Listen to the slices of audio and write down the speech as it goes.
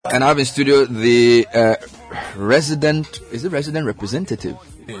And I have in studio the resident representative?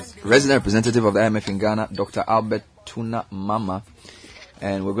 Yes. Resident representative of the IMF in Ghana, Dr. Albert Tuna Mama.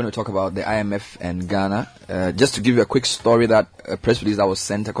 And we're going to talk about the IMF and Ghana. Just to give you a quick story, that a press release that was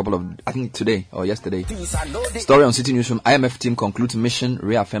sent I think today or yesterday. Story on City Newsroom: IMF team concludes mission,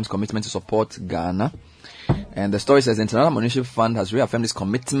 reaffirms commitment to support Ghana. And the story says the International Monetary Fund has reaffirmed its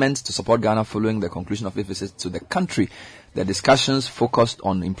commitment to support Ghana following the conclusion of its visit to the country. The discussions focused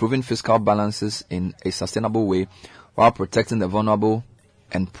on improving fiscal balances in a sustainable way while protecting the vulnerable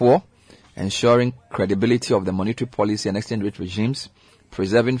and poor, ensuring credibility of the monetary policy and exchange rate regimes,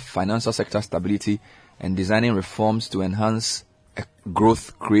 preserving financial sector stability, and designing reforms to enhance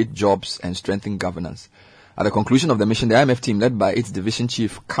growth, create jobs, and strengthen governance. At the conclusion of the mission, the IMF team, led by its division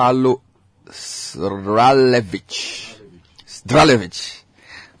chief, Carlo Zdralevic,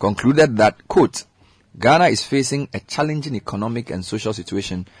 concluded that, quote, Ghana is facing a challenging economic and social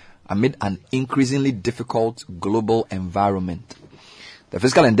situation amid an increasingly difficult global environment. The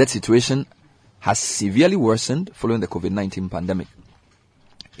fiscal and debt situation has severely worsened following the COVID-19 pandemic.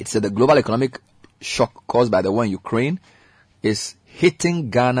 It said the global economic shock caused by the war in Ukraine is hitting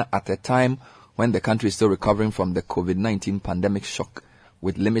Ghana at a time when the country is still recovering from the COVID-19 pandemic shock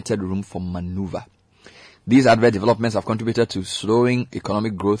with limited room for maneuver. These adverse developments have contributed to slowing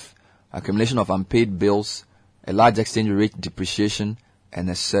economic growth, accumulation of unpaid bills, a large exchange rate depreciation, and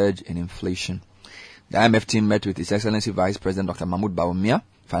a surge in inflation. The IMF team met with His Excellency Vice President Dr. Mahmoud Bawumia,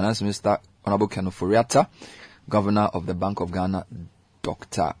 Finance Minister Honorable Ken Ofori-Atta, Governor of the Bank of Ghana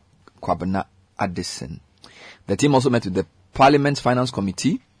Dr. Kwabena Addison. The team also met with the Parliament's Finance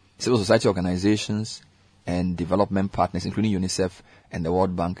Committee, civil society organizations, and development partners, including UNICEF and the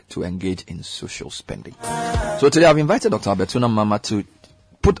World Bank, to engage in social spending. So today I've invited Dr. Albert Tuna Mama to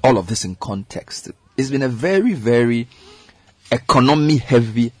put all of this in context. It's been a very, very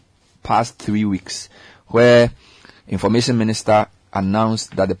economy-heavy past 3 weeks, where Information Minister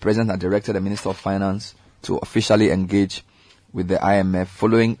announced that the President had directed the Minister of Finance to officially engage with the IMF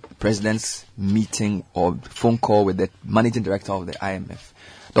following the President's meeting or phone call with the Managing Director of the IMF.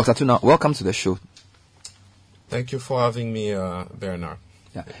 Dr. Tuna, welcome to the show. Thank you for having me, Bernard.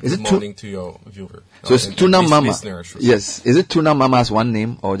 Yeah. Good morning to your viewer. So it's Tuna Mama. Listener, yes. Is it Tuna Mama as one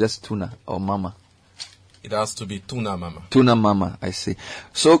name or just Tuna or Mama? It has to be Tuna Mama. Tuna Mama, I see.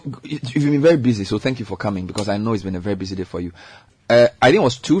 So you've been very busy, so thank you for coming, because I know it's been a very busy day for you. I think it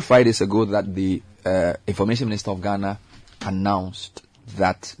was 2 Fridays ago that the Information Minister of Ghana announced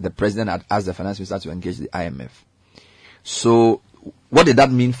that the President had asked the Finance Minister to engage the IMF. So what did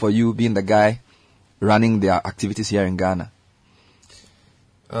that mean for you, being the guy running their activities here in Ghana?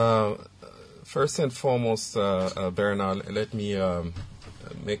 First and foremost, Bernard, let me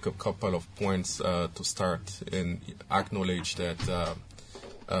make a couple of points to start and acknowledge that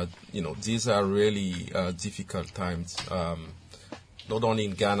these are really difficult times, not only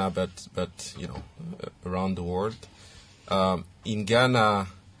in Ghana but around the world. In Ghana,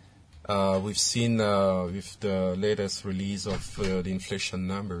 we've seen with the latest release of the inflation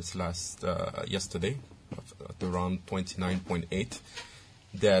numbers yesterday, at around 29.8,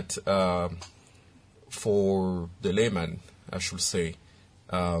 that for the layman, I should say,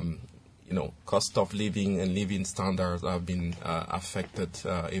 cost of living and living standards have been affected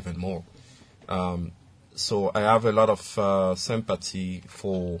even more. So I have a lot of sympathy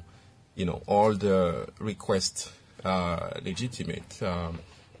for, all the requests legitimate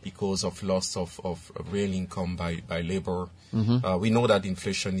because of loss of real income by labor. Mm-hmm. We know that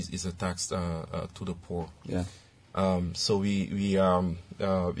inflation is a tax to the poor. Yeah. So we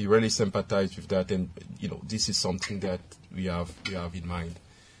really sympathize with that, and this is something that we have in mind.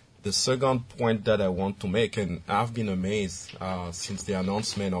 The second point that I want to make, and I've been amazed since the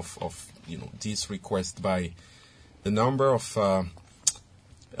announcement of this request by the number of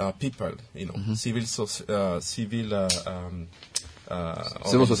people, mm-hmm. civil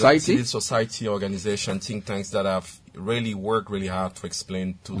society organization, think tanks that have really worked really hard to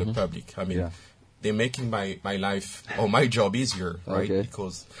explain to mm-hmm. the public. I mean. Yeah. They're making my life or my job easier, right? Okay.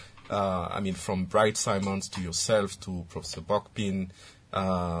 Because, from Bright Simons to yourself, to Professor Bokpin,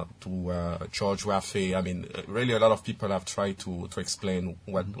 to George Waffe, really a lot of people have tried to explain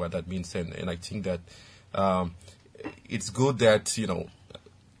what that means. And I think that it's good that,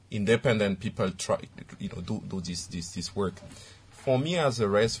 independent people try, do this work. For me as a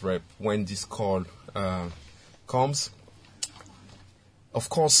res rep, when this call comes, of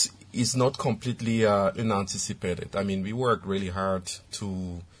course, it's not completely unanticipated. We worked really hard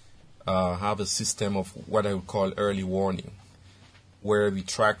to have a system of what I would call early warning, where we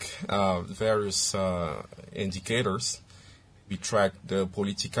track various indicators we track the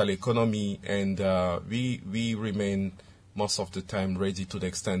political economy, and we remain most of the time ready to the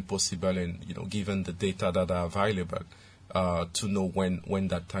extent possible, and given the data that are available, to know when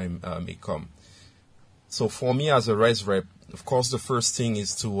that time may come. So for me as a res rep, of course, the first thing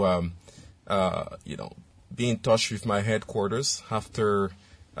is to be in touch with my headquarters after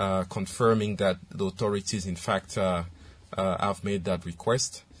confirming that the authorities, in fact, have made that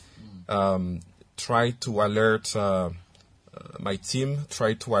request. Try to alert my team,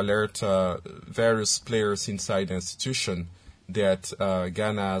 try to alert various players inside the institution that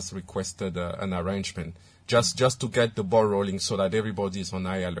Ghana has requested an arrangement, just to get the ball rolling so that everybody is on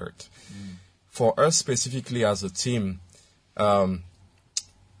high alert. For us specifically as a team, and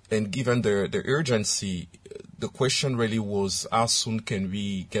given the urgency, the question really was how soon can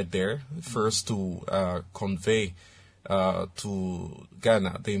we get there? First, to convey to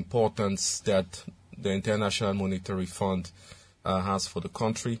Ghana the importance that the International Monetary Fund has for the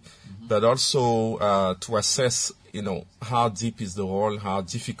country, but also to assess, how deep is the hole, how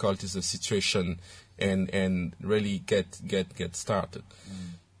difficult is the situation, and really get started.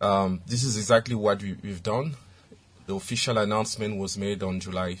 This is exactly what we've done. The official announcement was made on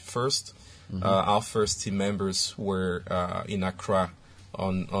July 1st. Our first team members were in Accra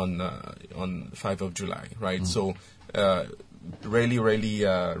on 5th of July, right? So really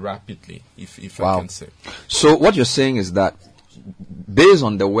rapidly, if wow. I can say. So what you're saying is that based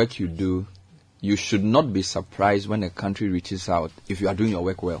on the work you do, you should not be surprised when a country reaches out if you are doing your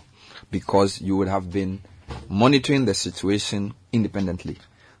work well, because you would have been monitoring the situation independently.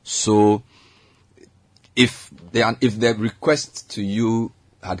 So if the request to you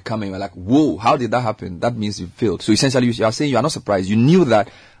had come and you were like, whoa, how did that happen? That means you failed. So essentially you are saying you are not surprised. You knew that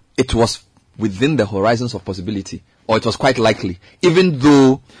it was within the horizons of possibility, or it was quite likely. Even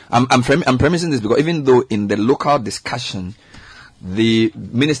though, I'm premising this because even though in the local discussion, the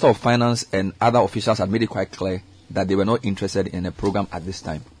Minister of Finance and other officials had made it quite clear that they were not interested in a program at this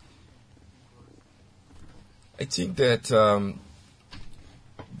time. I think that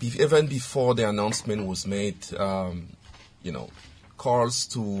even before the announcement was made, calls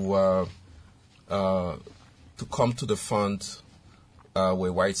to come to the fund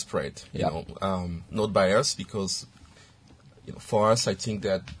were widespread. Not by us, because for us, I think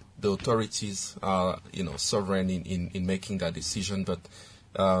that the authorities are sovereign in making that decision, but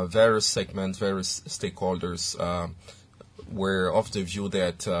various segments, various stakeholders were of the view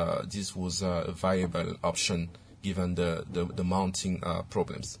that this was a viable option given the mounting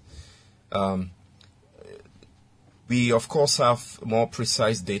problems. We of course have more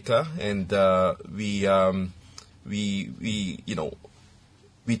precise data, and we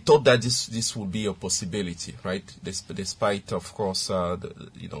thought that this would be a possibility, right? Despite of course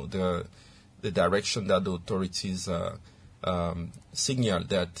the direction that the authorities signaled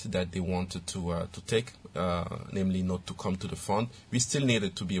that they wanted to take, namely not to come to the fund, we still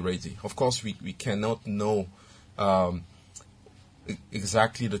needed to be ready. Of course, we cannot know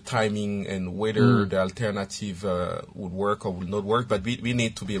exactly the timing and whether the alternative would work or would not work, but we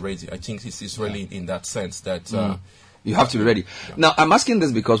need to be ready. I think this is really in that sense that you have to be ready. Yeah. Now, I'm asking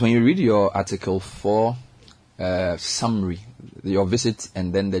this because when you read your Article 4 summary, your visit,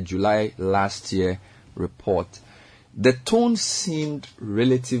 and then the July last year report, the tone seemed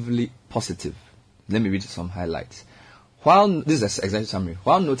relatively positive. Let me read some highlights. This is an executive summary.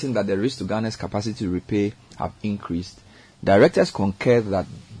 While noting that the risk to Ghana's capacity to repay have increased, directors concur that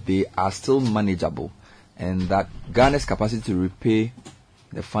they are still manageable and that Ghana's capacity to repay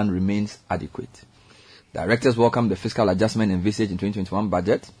the fund remains adequate. Directors welcome the fiscal adjustment envisaged in 2021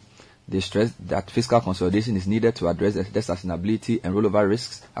 budget. They stress that fiscal consolidation is needed to address the debt sustainability and rollover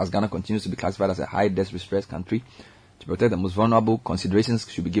risks as Ghana continues to be classified as a high debt stressed country. To protect the most vulnerable, considerations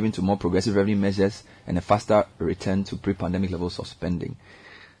should be given to more progressive revenue measures and a faster return to pre-pandemic levels of spending.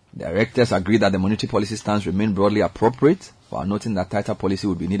 Directors agree that the monetary policy stance remain broadly appropriate, while noting that tighter policy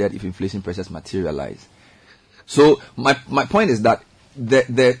would be needed if inflation pressures materialize. So my point is that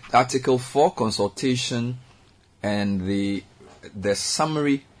the Article 4 consultation and the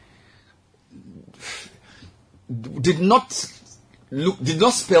summary did not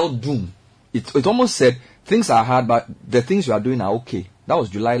spell doom. It almost said things are hard, but the things you are doing are okay. That was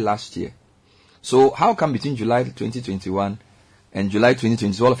July last year. So how come between July 2021 and July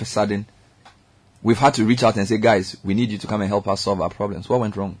 2020, all of a sudden, we've had to reach out and say, guys, we need you to come and help us solve our problems? What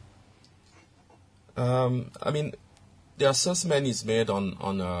went wrong? The assessment is made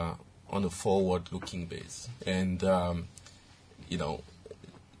on a forward-looking base, and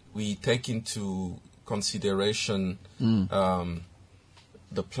we take into consideration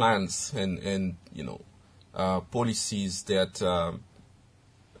the plans and policies that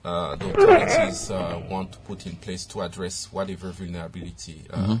the authorities want to put in place to address whatever vulnerability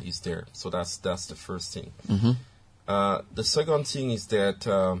is there. So that's the first thing. The second thing is that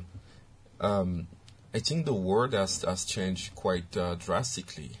I think the world has changed quite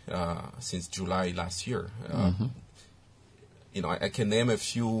drastically since July last year. I can name a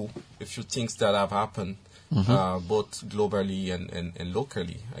few things that have happened both globally and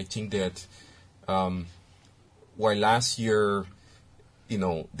locally. I think that while last year,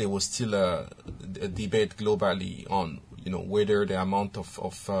 there was still a debate globally on, whether the amount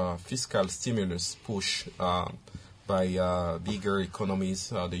of fiscal stimulus push by bigger economies,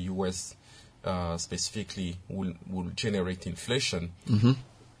 the U.S. Specifically, will generate inflation.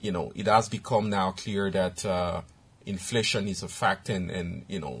 It has become now clear that inflation is a fact, and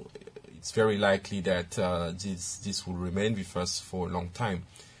it's very likely that this will remain with us for a long time,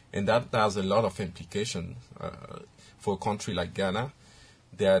 and that has a lot of implications for a country like Ghana.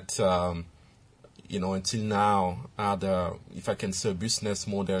 That until now had if I can say, a business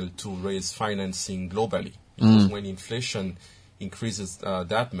model to raise financing globally, because when inflation increases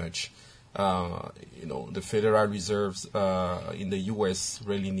that much, the Federal Reserves in the U.S.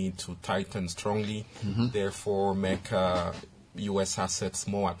 really need to tighten strongly, therefore make U.S. assets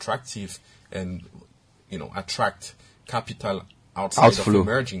more attractive and, attract capital outside of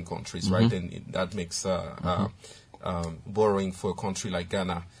emerging countries, right? And that makes borrowing for a country like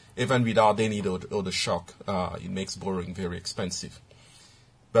Ghana, even without any other shock, it makes borrowing very expensive.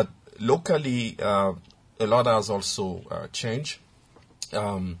 But locally, a lot has also changed.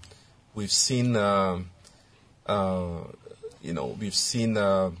 We've seen,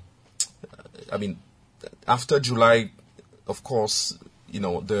 after July, of course,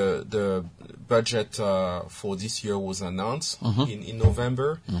 the budget for this year was announced in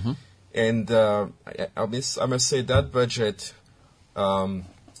November. And I must say that budget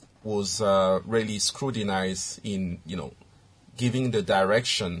was really scrutinized in, giving the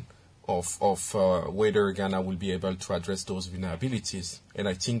direction of whether Ghana will be able to address those vulnerabilities. And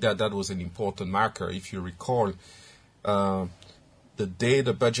I think that was an important marker. If you recall, the day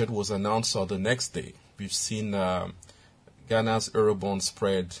the budget was announced or the next day, we've seen Ghana's Eurobond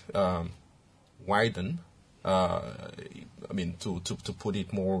spread widen. To put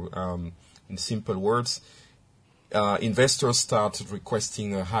it more in simple words, investors started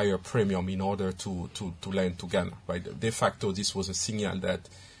requesting a higher premium in order to lend to Ghana. Right? De facto, this was a signal that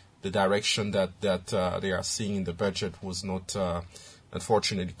the direction that they are seeing in the budget was not,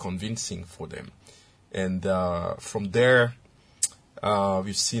 unfortunately, convincing for them. And from there,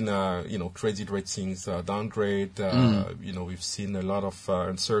 we've seen, credit ratings downgrade. We've seen a lot of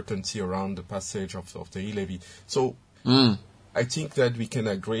uncertainty around the passage of the e-levy. So I think that we can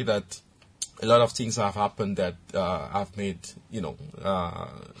agree that a lot of things have happened that have made,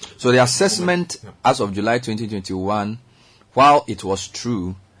 So the assessment as of July 2021, while it was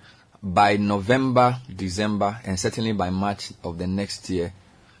true, by November, December, and certainly by March of the next year,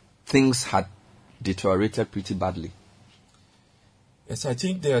 things had deteriorated pretty badly. Yes, I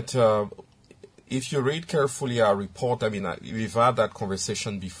think that if you read carefully our report, we've had that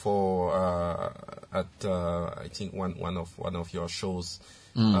conversation before at I think one of your shows.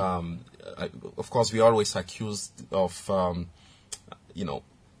 Of course, we always accused of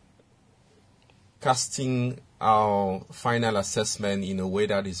casting our final assessment in a way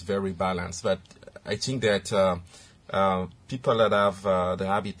that is very balanced. But I think that people that have the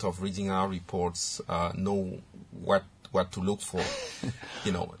habit of reading our reports know what to look for.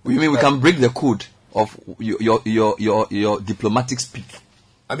 You mean we can break the code of your diplomatic speak?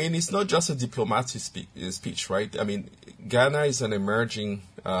 It's not just a diplomatic speech, right? Ghana is an emerging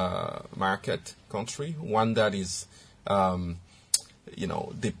market country, one that is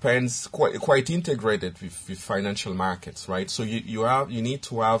depends quite integrated with financial markets, right? So you need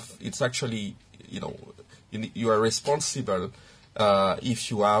to have, it's actually, you are responsible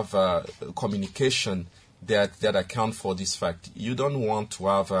if you have communication that account for this fact. You don't want to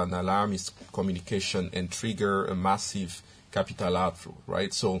have an alarmist communication and trigger a massive capital outflow,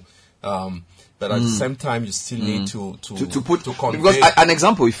 right? So, but at the same time, you still need to convey. Because an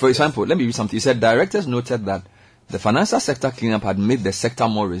example, for example, let me read something. You said directors noted that the financial sector cleanup had made the sector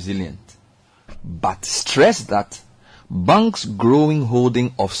more resilient, but stressed that banks' growing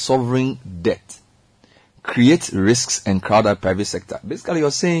holding of sovereign debt creates risks and crowd out private sector. Basically,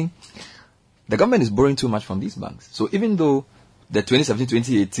 you're saying the government is borrowing too much from these banks. So even though the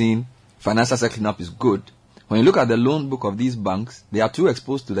 2017-2018 financial sector cleanup is good, when you look at the loan book of these banks, they are too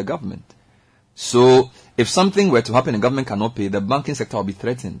exposed to the government. So if something were to happen and the government cannot pay, the banking sector will be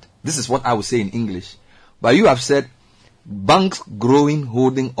threatened. This is what I would say in English. But you have said banks' growing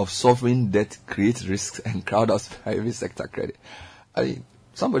holding of sovereign debt creates risks and crowd out private sector credit. I mean,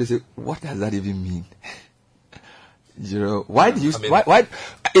 somebody say, what does that even mean? Why do you? Why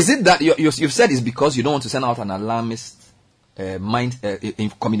is it that you've said it's because you don't want to send out an alarmist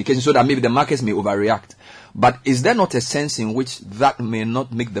in communication so that maybe the markets may overreact? But is there not a sense in which that may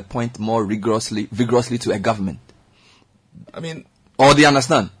not make the point more vigorously to a government? I mean, or do you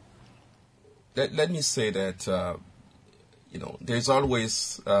understand? Let me say that there's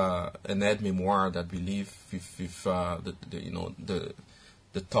always an aide-memoire that we leave with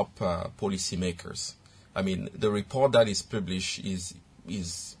the top policymakers. I mean, the report that is published is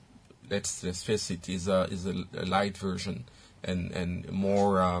let's face it, is a light version and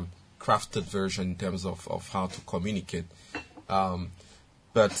more crafted version in terms of how to communicate.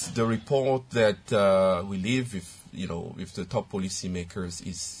 But the report that we leave with the top policymakers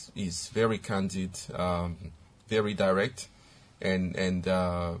is very candid, very direct, and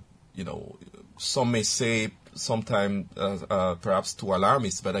some may say sometimes perhaps too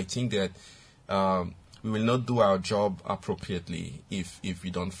alarmist, but I think that we will not do our job appropriately if we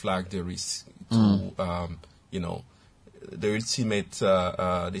don't flag the risk to the ultimate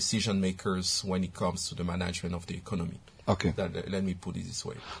decision makers when it comes to the management of the economy. Okay. Let me put it this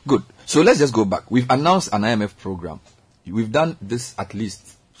way. Good. So let's just go back. We've announced an IMF program. We've done this at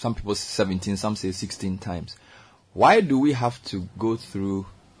least, some people say 17, some say 16 times. Why do we have to go through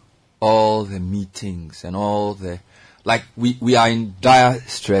all the meetings and all the... Like, we are in dire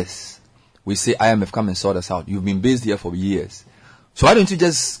stress. We say, IMF, come and sort us out. You've been based here for years. So why don't you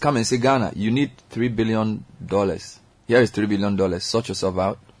just come and say, Ghana, you need $3 billion. Here is $3 billion. Sort yourself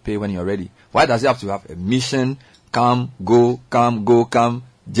out. Pay when you're ready. Why does it have to have a mission? Come, go,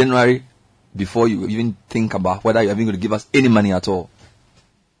 January, before you even think about whether you're even going to give us any money at all?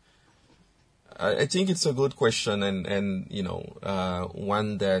 I think it's a good question, and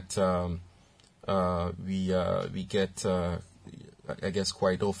one that we get, I guess,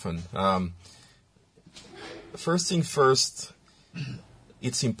 quite often. First thing first,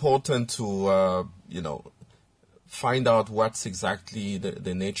 it's important to find out what's exactly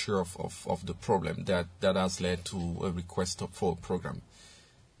the nature of the problem that has led to a request for a program.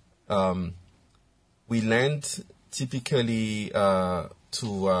 We lend typically to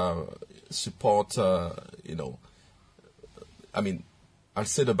support, I'll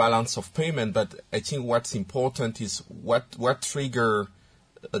say the balance of payment, but I think what's important is what trigger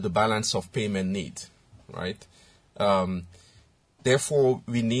the balance of payment need, right? Therefore,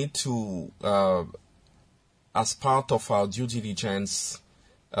 we need to, as part of our due diligence,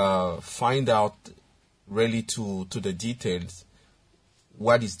 find out really to the details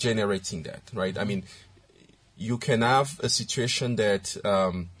what is generating that, right? I mean, you can have a situation that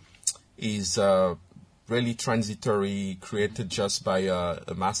is really transitory, created just by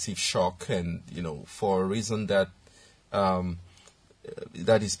a massive shock, and for a reason that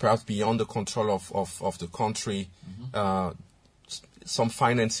that is perhaps beyond the control of the country. Mm-hmm. Some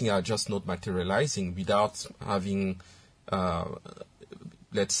financing are just not materializing without having,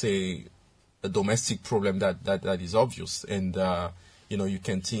 let's say, a domestic problem that is obvious. And you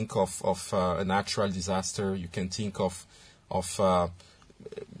can think of a natural disaster. You can think of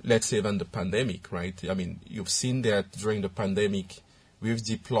let's say even the pandemic, right? I mean, you've seen that during the pandemic, we've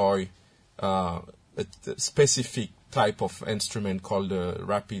deployed a specific type of instrument called the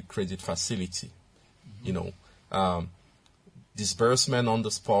Rapid Credit Facility. Mm-hmm. Disbursement on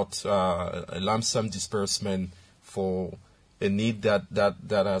the spot, a lump sum disbursement for a need that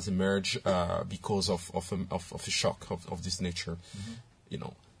has emerged because of a shock of this nature. Mm-hmm.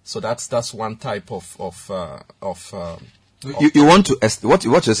 So that's one type of you want to what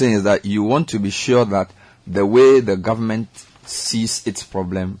you're saying is that you want to be sure that the way the government sees its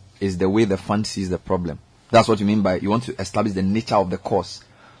problem is the way the fund sees the problem. That's what you mean by you want to establish the nature of the cause.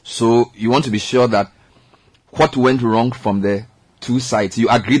 So you want to be sure that what went wrong from the two sides, you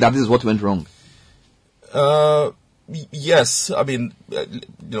agree that this is what went wrong? Yes. I mean,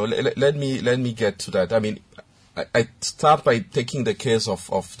 let me get to that. I mean, I start by taking the case of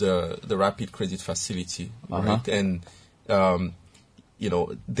the Rapid Credit Facility, right? And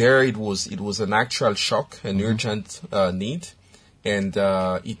there it was an actual shock, an urgent need, and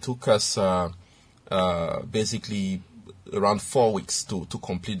it took us basically around 4 weeks to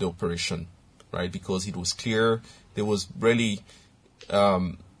complete the operation, right? Because it was clear there was really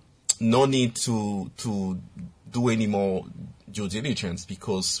no need to do any more due diligence,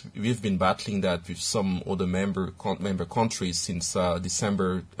 because we've been battling that with some other member countries since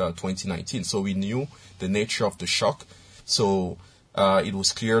December 2019. So we knew the nature of the shock. So it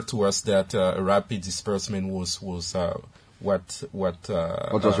was clear to us that a rapid disbursement was what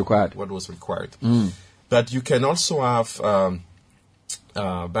was required. What was required. But you can also have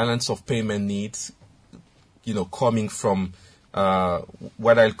balance of payment needs, coming from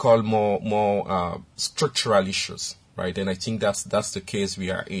what I'll call more structural issues, right? And I think that's the case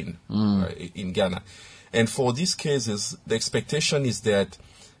we are in Ghana. And for these cases, the expectation is that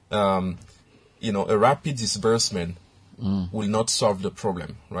a rapid disbursement will not solve the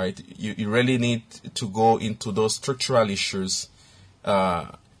problem, right? You really need to go into those structural issues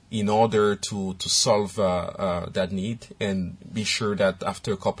in order to solve that need and be sure that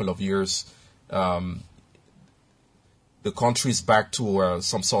after a couple of years, the country is back to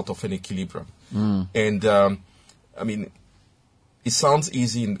some sort of an equilibrium. And it sounds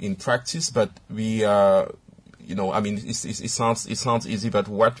easy in practice, but we, it sounds easy, but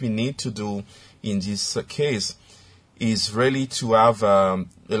what we need to do in this case is really to have a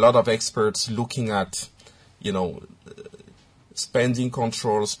lot of experts looking at, spending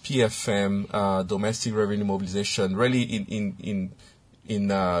controls, PFM, domestic revenue mobilization, really in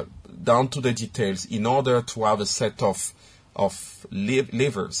down to the details, in order to have a set of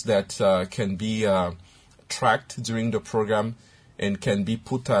levers that can be tracked during the program and can be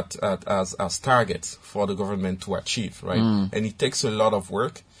put as targets for the government to achieve, right? And it takes a lot of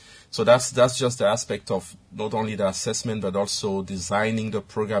work. So that's just the aspect of not only the assessment but also designing the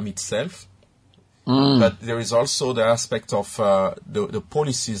program itself. But there is also the aspect of the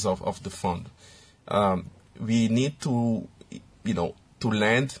policies of the fund. We need to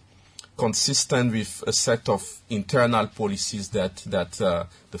land consistent with a set of internal policies that the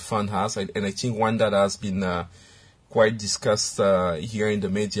fund has, and I think one that has been quite discussed here in the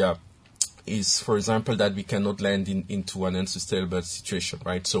media is, for example, that we cannot land into an unsustainable situation,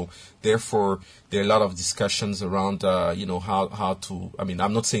 right? So therefore, there are a lot of discussions around, how to. I mean,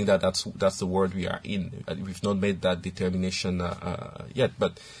 I'm not saying that that's the world we are in. We've not made that determination yet,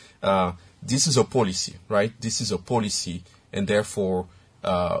 but this is a policy, right? This is a policy, and therefore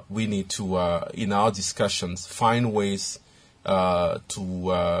we need to, in our discussions, find ways to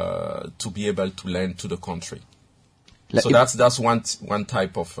be able to lend to the country. So that's one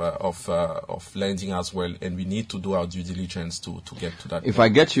type of lending as well, and we need to do our due diligence to get to that. If I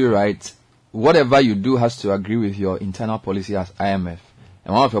get you right, whatever you do has to agree with your internal policy as IMF.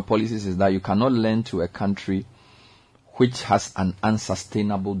 And one of your policies is that you cannot lend to a country which has an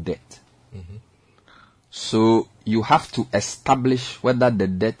unsustainable debt. So you have to establish whether the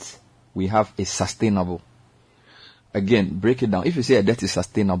debt we have is sustainable. Again, break it down. If you say a debt is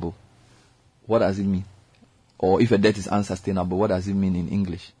sustainable, what does it mean? Or if a debt is unsustainable, what does it mean in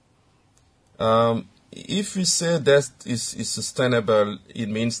English? If we say debt is sustainable, it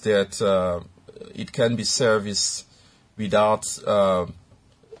means that it can be serviced without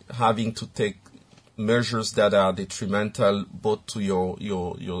having to take measures that are detrimental both to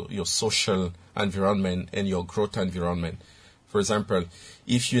your social environment and your growth environment. For example,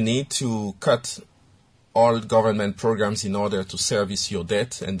 if you need to cut all government programs in order to service your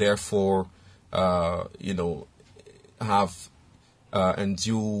debt and therefore have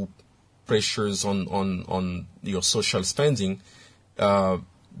undue pressures on your social spending,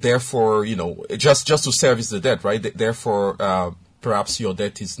 therefore, just to service the debt, right? Therefore, perhaps your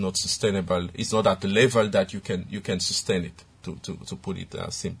debt is not sustainable. It's not at the level that you can sustain it, to put it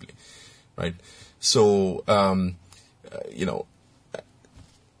simply, right? So,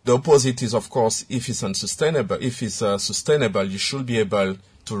 the opposite is, of course, if it's unsustainable. If it's sustainable, you should be able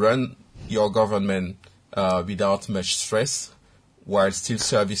to run your government without much stress, while still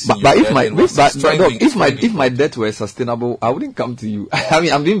servicing your debt. If my debt were sustainable, I wouldn't come to you. I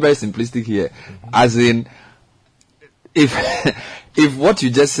mean, I'm being very simplistic here. As in, if what you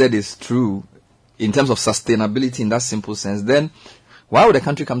just said is true in terms of sustainability in that simple sense, then why would a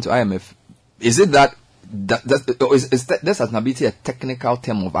country come to IMF? Is it that is sustainability a technical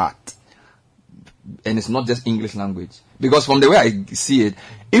term of art, and it's not just English language? Because from the way I see it,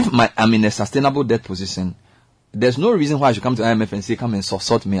 if I'm in a sustainable debt position, there's no reason why I should come to IMF and say, come and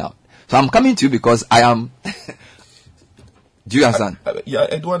sort me out. So I'm coming to you because I am. Do you understand?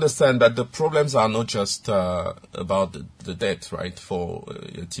 I do understand, but the problems are not just about the debt, right, for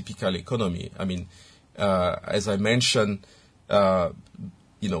a typical economy. I mean, as I mentioned,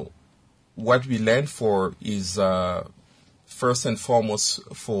 what we lend for is first and foremost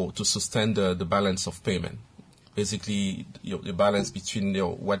to sustain the balance of payment. Basically, the balance between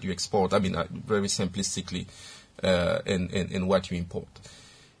what you export, I mean, very simplistically, and what you import,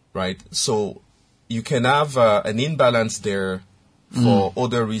 right? So you can have an imbalance there for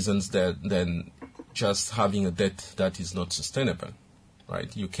other reasons than just having a debt that is not sustainable,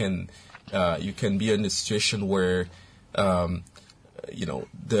 right? You can be in a situation where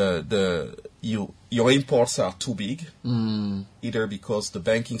your imports are too big, either because the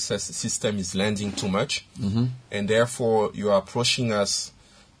banking system is lending too much, and therefore you are approaching us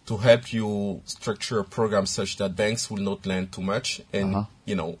to help you structure a program such that banks will not lend too much. And,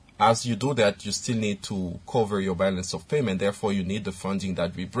 as you do that, you still need to cover your balance of payment. Therefore, you need the funding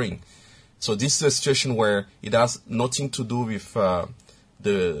that we bring. So this is a situation where it has nothing to do with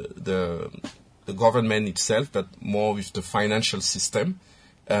the government itself, but more with the financial system,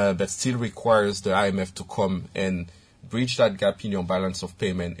 but still requires the IMF to come and bridge that gap in your balance of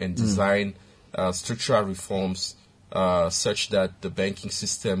payment and design structural reforms such that the banking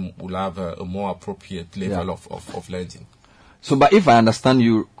system will have a more appropriate level of lending. So, but if I understand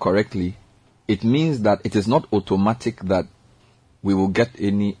you correctly, it means that it is not automatic that we will get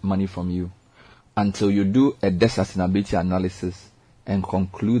any money from you until you do a debt sustainability analysis and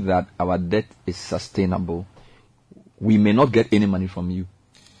conclude that our debt is sustainable. We may not get any money from you.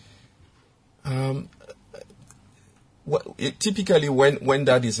 Typically, when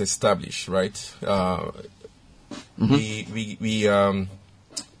that is established, right? We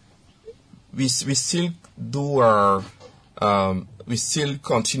still do our we still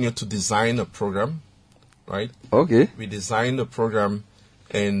continue to design a program, right? Okay. We design the program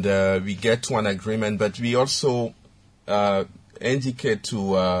and we get to an agreement, but we also indicate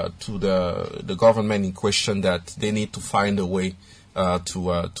to the government in question that they need to find a way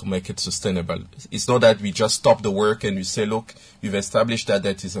to make it sustainable. It's not that we just stop the work and we say, look, we've established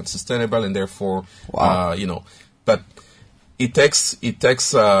that is unsustainable and therefore, but it takes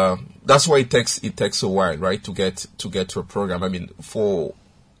that's why it takes a while, right, to get to a program. I mean, for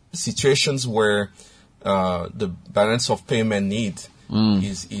situations where the balance of payment need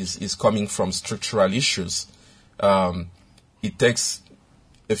is coming from structural issues, it takes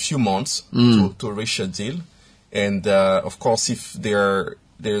a few months to reach a deal. And of course, if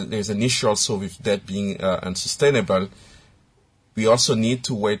there's an issue also with that being unsustainable, we also need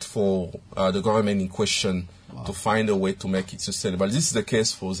to wait for the government in question to find a way to make it sustainable. This is the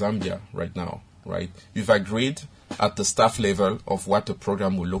case for Zambia right now, right? We've agreed at the staff level of what the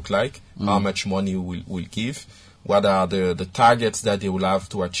program will look like, how much money we'll give, what are the targets that they will have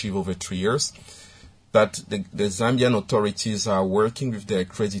to achieve over 3 years. But the Zambian authorities are working with their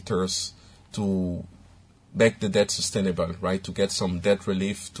creditors to make the debt sustainable, right? To get some debt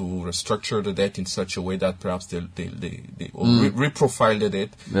relief, to restructure the debt in such a way that perhaps they reprofile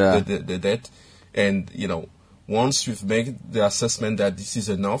the debt. And, once we've made the assessment that this is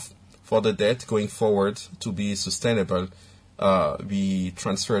enough for the debt going forward to be sustainable, we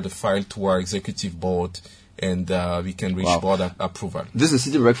transfer the file to our executive board and we can reach board approval. This is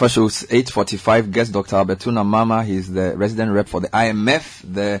City Breakfast Show 8:45. Guest Dr. Albertuna Mama. He's the resident rep for the IMF.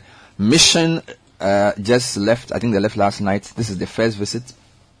 The mission just left. I think they left last night. This is the first visit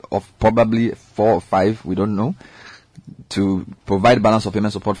of probably 4 or 5. We don't know. To provide balance of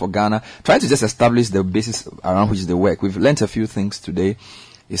payment support for Ghana, trying to just establish the basis around which they work. We've learnt a few things today.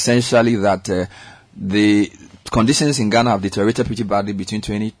 Essentially that the conditions in Ghana have deteriorated pretty badly between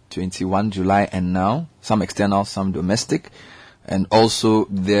 2021 July and now. Some external, some domestic. And also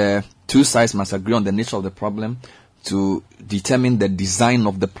the two sides must agree on the nature of the problem to determine the design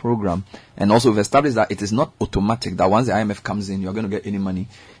of the program. And also we've established that it is not automatic that once the IMF comes in, you're going to get any money,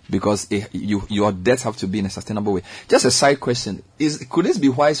 because your debts have to be in a sustainable way. Just a side question. Could this be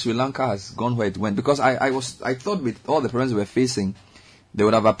why Sri Lanka has gone where it went? Because I thought with all the problems we were facing, they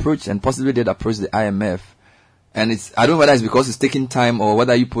would have approached and possibly did approach the IMF. And I don't know whether it's because it's taking time or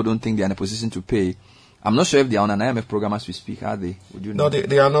whether you people don't think they're in a position to pay. I'm not sure if they're on an IMF program as we speak, are they? Would you know? No,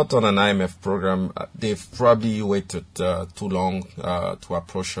 they are not on an IMF program. They've probably waited too long to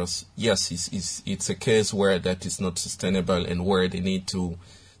approach us. Yes, it's a case where that is not sustainable and where they need to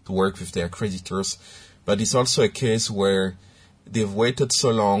work with their creditors. But it's also a case where they've waited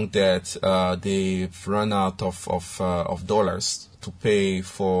so long that they've run out of dollars to pay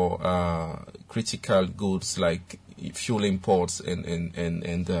for critical goods like fuel imports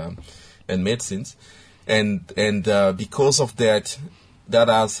and medicines. And because of that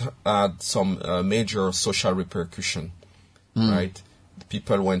has had some major social repercussion, right?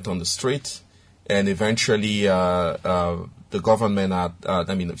 People went on the street, and eventually the government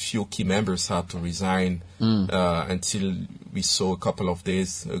a few key members had to resign until we saw a couple of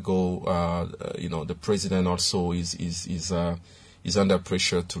days ago. The president also is under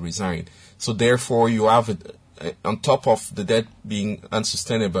pressure to resign. So therefore, you have on top of the debt being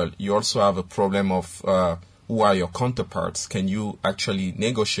unsustainable, you also have a problem of who are your counterparts? Can you actually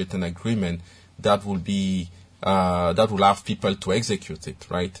negotiate an agreement that will be that will have people to execute it,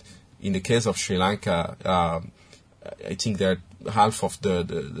 right? In the case of Sri Lanka, I think that half of the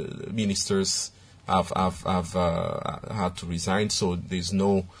ministers have had to resign, so there's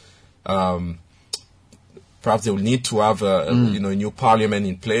no. Perhaps they will need to have a new parliament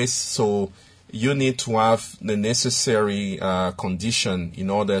in place. So you need to have the necessary condition in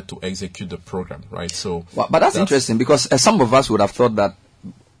order to execute the program, right? So, but that's interesting, because some of us would have thought that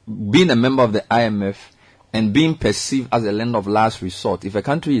being a member of the IMF and being perceived as a lender of last resort, if a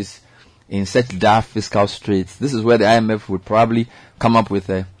country is in such dire fiscal straits, this is where the IMF would probably come up with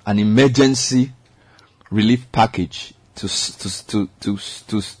an emergency relief package to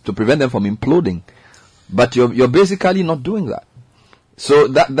prevent them from imploding. But you're basically not doing that.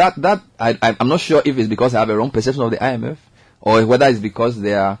 So I'm not sure if it's because I have a wrong perception of the IMF, or whether it's because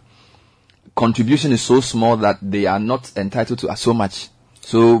their contribution is so small that they are not entitled to so much.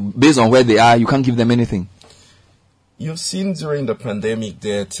 So based on where they are, you can't give them anything. You've seen during the pandemic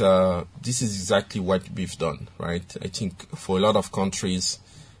that this is exactly what we've done, right? I think for a lot of countries,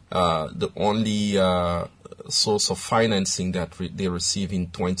 the only source of financing that they received in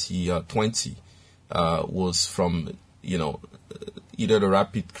 2020 was from, either the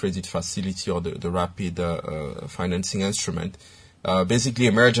Rapid Credit Facility or the Rapid Financing Instrument, basically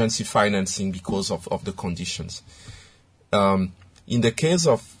emergency financing because of the conditions. In the case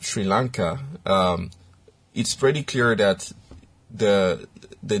of Sri Lanka, it's pretty clear that the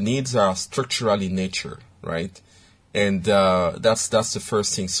needs are structural in nature, right? And that's the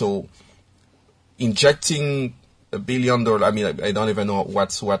first thing. So injecting $1 billion, I don't even know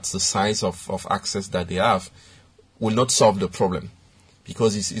what's the size of access that they have, will not solve the problem,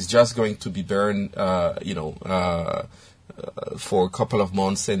 because it's just going to be burned, for a couple of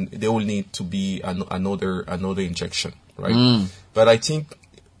months, and there will need to be another injection, right? But I think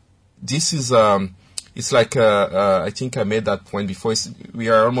this is it's like I think I made that point before. We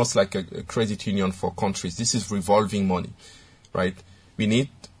are almost like a credit union for countries. This is revolving money, right? We need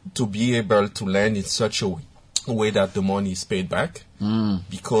to be able to lend in such a way that the money is paid back,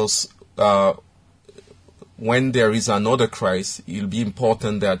 because when there is another crisis, it'll be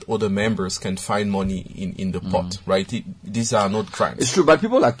important that other members can find money in the pot, right? These are not grants. It's true, but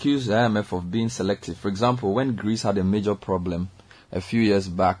people accuse the IMF of being selective. For example, when Greece had a major problem a few years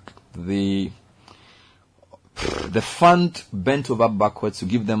back, the fund bent over backwards to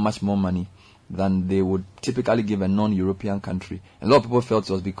give them much more money than they would typically give a non-European country. And a lot of people felt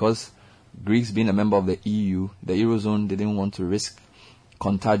it was because Greece, being a member of the EU, the Eurozone, they didn't want to risk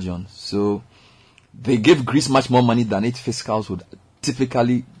contagion. So they gave Greece much more money than its fiscals would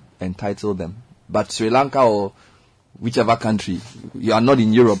typically entitle them. But Sri Lanka or whichever country, you are not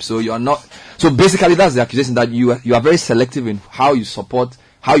in Europe, so you are not. So basically that's the accusation, that you are very selective in how you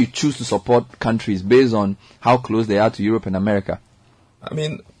choose to support countries based on how close they are to Europe and America.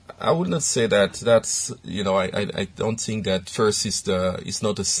 I would not say that. That's, I don't think that first is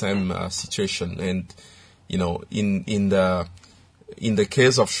not the same situation. And, in the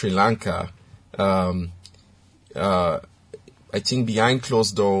case of Sri Lanka, I think behind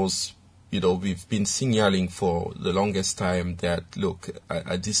closed doors, we've been signaling for the longest time that, look,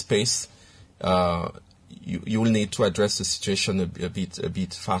 at this pace, you will need to address the situation a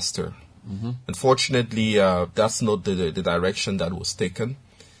bit faster. Unfortunately, that's not the direction that was taken.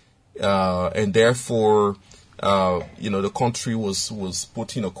 And therefore, the country was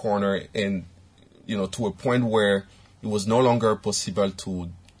put in a corner, and, to a point where it was no longer possible to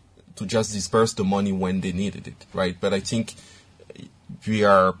just disperse the money when they needed it, right? But I think we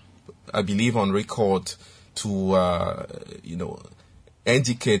are, I believe, on record to,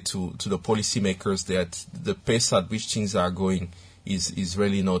 indicate to the policymakers that the pace at which things are going is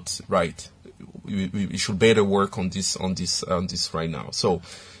really not right. We should better work on this right now. So,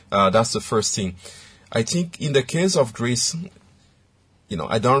 that's the first thing. I think in the case of Greece,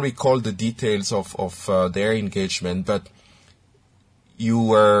 I don't recall the details of their engagement, but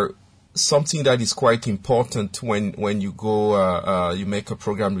something that is quite important when you go, you make a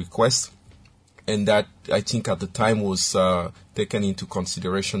program request, and that I think at the time was taken into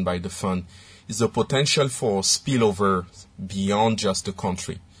consideration by the fund, is the potential for spillover beyond just the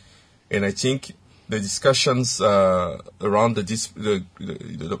country. And I think the discussions around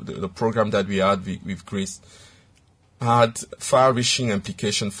the program that we had with Greece had far-reaching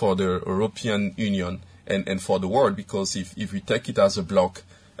implication for the European Union and for the world, because if we take it as a bloc,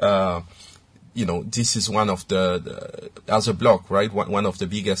 this is one of as a bloc, right? One of the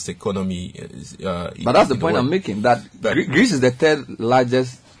biggest economy. But that's the point I'm making, that Greece is the third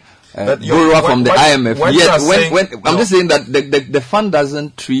largest borrower from the IMF. Yet, I'm just saying that the fund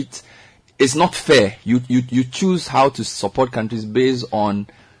doesn't treat it's not fair. You choose how to support countries based on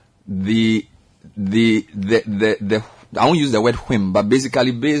the I won't use the word whim, but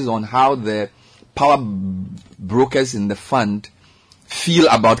basically based on how the power brokers in the fund feel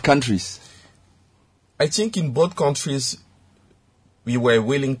about countries. I think in both countries we were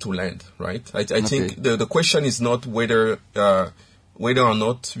willing to lend, right? I think the question is not whether or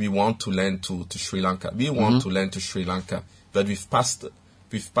not we want to lend to Sri Lanka. We want to lend to Sri Lanka, but we've passed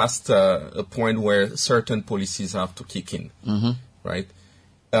a point where certain policies have to kick in, right?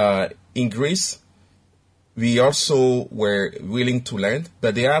 In Greece, we also were willing to lend,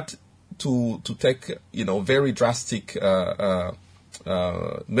 but they had to take very drastic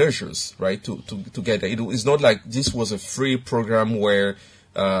measures, right, to get it. It's not like this was a free program where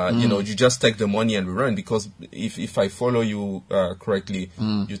you just take the money and we run. Because if I follow you correctly,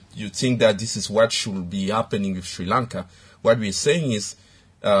 you think that this is what should be happening with Sri Lanka. What we're saying is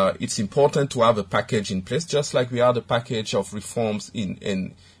it's important to have a package in place, just like we had a package of reforms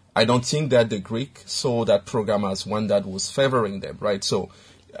in. I don't think that the Greek saw that program as one that was favoring them, right? So,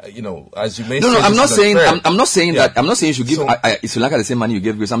 as you mentioned, I'm not saying that. I'm not saying you should give Sri Lanka the same money you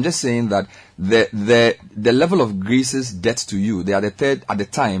gave Greece. I'm just saying that the level of Greece's debts to you, they are the third at the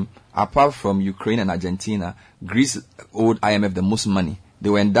time, apart from Ukraine and Argentina. Greece owed IMF the most money. They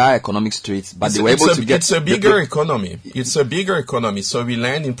were in dire economic straits, but they were able to get. It's a bigger economy. It's a bigger economy. So we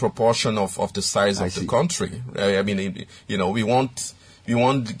lend in proportion of the size of the country. I mean, we won't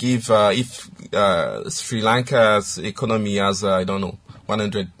give if Sri Lanka's economy has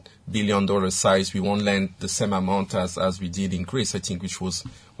 $100 billion size, we won't lend the same amount as we did in Greece, I think, which was,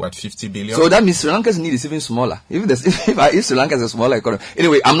 50 billion? So that means Sri Lanka's need is even smaller. If Sri Lanka is a smaller economy.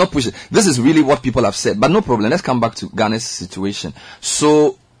 Anyway, I'm not pushing. This is really what people have said, but no problem. Let's come back to Ghana's situation.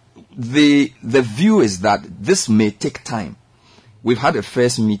 So the view is that this may take time. We've had a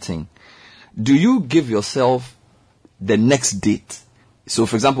first meeting. Do you give yourself the next date? So,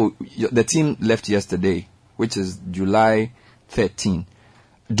 for example, the team left yesterday, which is July 13.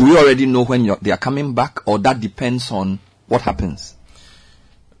 Do you already know when they are coming back, or that depends on what happens?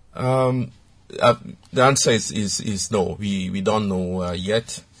 The answer is no. We don't know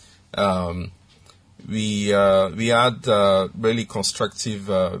yet. We had really constructive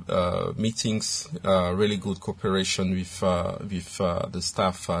meetings, really good cooperation with the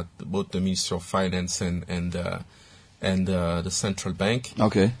staff at both the Ministry of Finance and the central bank.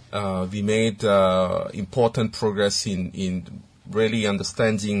 Okay. We made important progress in really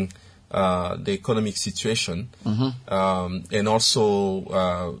understanding the economic situation, and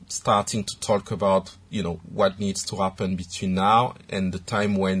also starting to talk about what needs to happen between now and the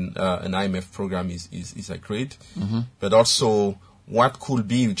time when an IMF program is agreed, but also what could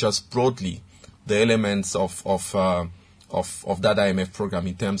be just broadly the elements of that IMF program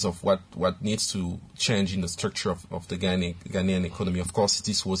in terms of what needs to change in the structure of the Ghanaian economy. Of course,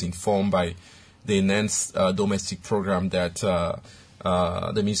 this was informed by the enhanced domestic program that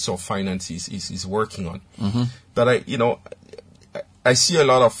the Minister of Finance is working on. But I see a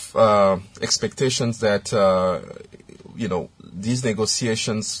lot of expectations that these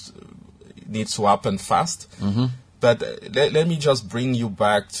negotiations need to happen fast. But let me just bring you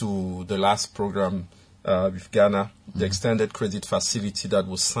back to the last program with Ghana, the extended credit facility that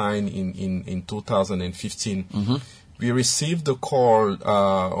was signed in 2015. We received the call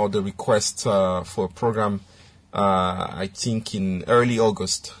or the request for a program, I think in early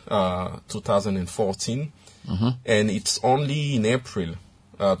August 2014, and it's only in April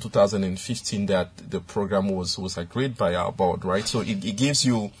 2015 that the program was agreed by our board, right? So it gives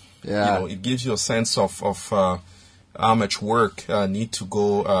you, it gives you a sense of how much work need to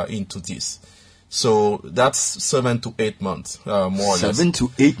go into this. So that's 7 to 8 months, more or less. 7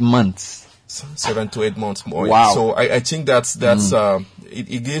 to 8 months. 7 to 8 months more. Wow. So I think that's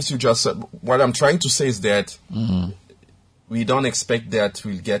it gives you just what I'm trying to say is that we don't expect that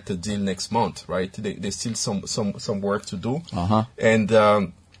we'll get a deal next month, right? There's still some work to do. And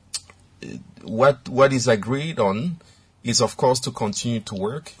what is agreed on is, of course, to continue to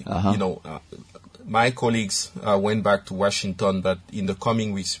work. My colleagues went back to Washington, but in the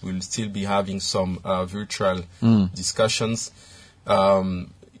coming weeks we'll still be having some virtual discussions.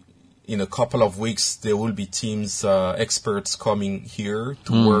 In a couple of weeks, there will be teams, experts coming here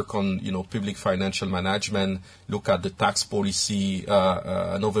to work on, public financial management, look at the tax policy,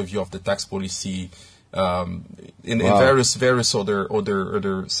 an overview of the tax policy, in various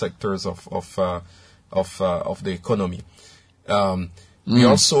other sectors of the economy. We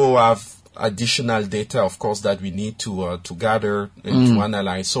also have additional data, of course, that we need to gather and to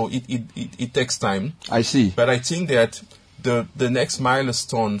analyze. So it takes time. I see. But I think that the next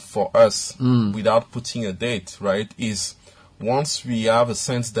milestone for us, without putting a date, right, is once we have a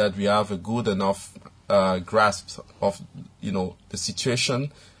sense that we have a good enough grasp of, the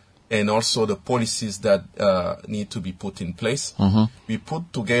situation and also the policies that need to be put in place. We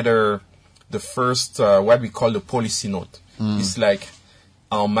put together the first, what we call the policy note. It's like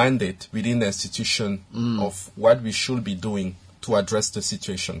our mandate within the institution of what we should be doing to address the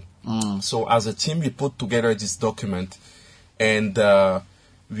situation. So as a team, we put together this document, and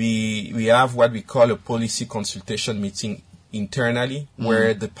we have what we call a policy consultation meeting internally,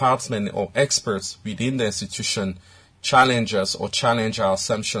 where department or experts within the institution challenge us or challenge our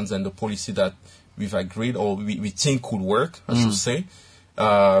assumptions and the policy that we've agreed or we think could work, I should say,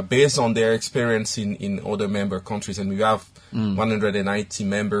 based on their experience in other member countries. And we have 190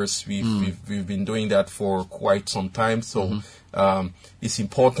 members. We've been doing that for quite some time. So it's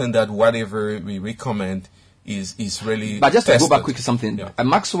important that whatever we recommend is really But just tested. to go back quick to something,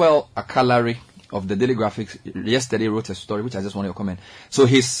 Maxwell Akalari of the Daily Graphic yesterday wrote a story, which I just want your comment. So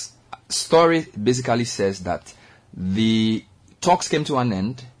his story basically says that the talks came to an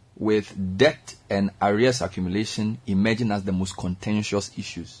end with debt and arrears accumulation emerging as the most contentious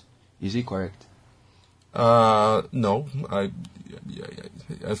issues. Is he correct? No,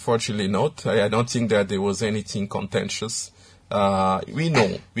 unfortunately not. I don't think that there was anything contentious. We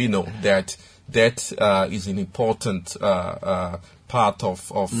know that debt is an important part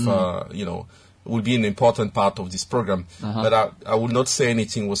of will be an important part of this program. But I would not say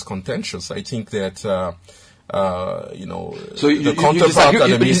anything was contentious. I think that So you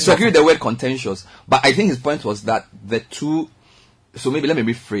disagree with the word contentious, but I think his point was that the two. So maybe let me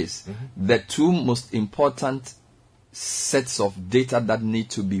rephrase: the two most important sets of data that need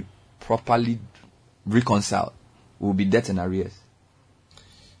to be properly reconciled will be debt and arrears.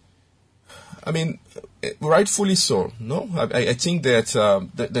 I mean, rightfully so. No, I think that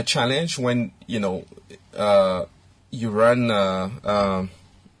the challenge when you run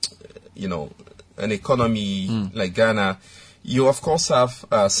an economy like Ghana, you of course have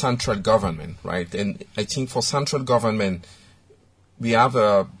central government, right? And I think for central government, we have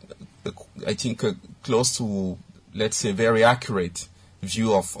a close to, let's say, very accurate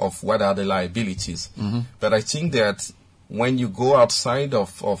view of what are the liabilities. But I think that when you go outside of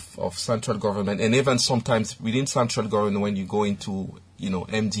central government, and even sometimes within central government, when you go into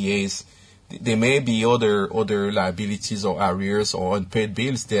MDAs, there may be other liabilities or arrears or unpaid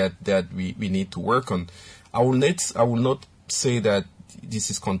bills that we need to work on. I will not say that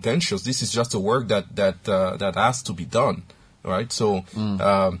this is contentious. This is just a work that has to be done, right? So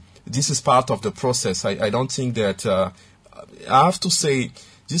this is part of the process. I don't think that I have to say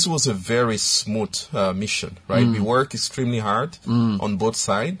this was a very smooth mission, right? We work extremely hard on both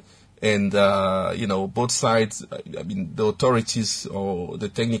sides. And, both sides, I mean, the authorities or the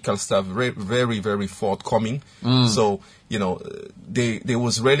technical staff, very, very forthcoming. So, there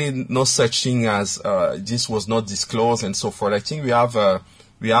was really no such thing as, this was not disclosed and so forth. I think we have I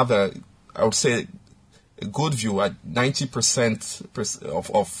would say, a good view at 90%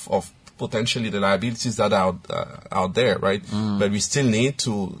 of potentially the liabilities that are out there, right? But we still need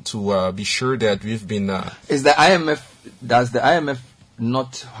to be sure that we've been, does the IMF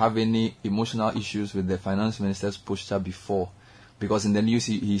not have any emotional issues with the finance minister's posture before? Because in the news,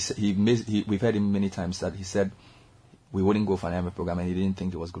 we've heard him many times that he said we wouldn't go for an IMF program and he didn't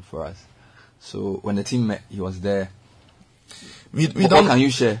think it was good for us. So when the team met, he was there. What can you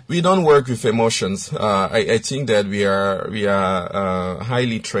share? We don't work with emotions. I think that we are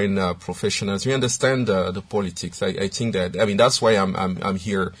highly trained professionals. We understand the politics. I think that, I mean, that's why I'm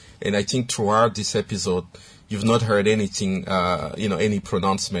here. And I think throughout this episode, you've not heard anything, any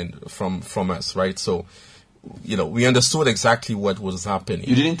pronouncement from us, right? So, we understood exactly what was happening.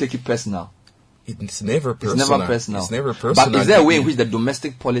 You didn't take it personal. It's never personal. It's never personal. It's never personal. But is there a way in which the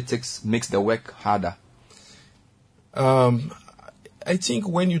domestic politics makes the work harder? I think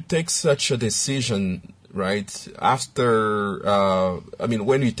when you take such a decision, right, when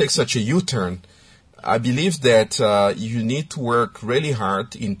you take such a U-turn, I believe that you need to work really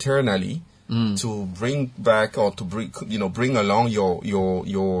hard internally to bring back or to bring along your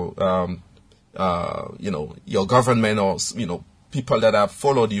government or people that have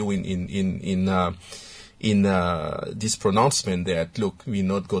followed you in this pronouncement that look, we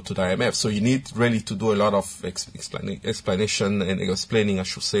not go to the IMF. So you need really to do a lot of explanation and explaining, I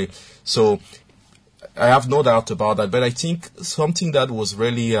should say. So I have no doubt about that. But I think something that was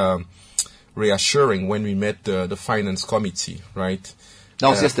really reassuring when we met the finance committee, right? That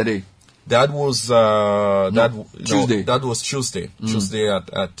was yesterday. That was Tuesday. That was Tuesday. Tuesday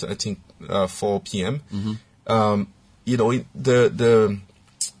at I think 4 p.m. the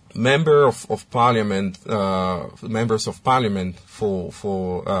members of parliament for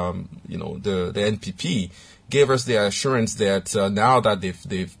the NPP gave us the assurance that now that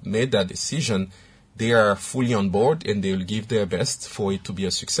they've made that decision, they are fully on board and they will give their best for it to be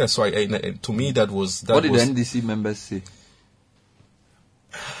a success. So to me, that was. What did the NDC members say?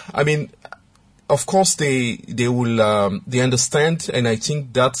 I mean, of course they will they understand, and I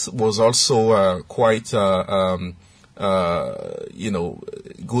think that was also quite good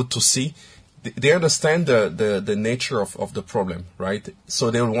to see. They understand the nature of the problem, right?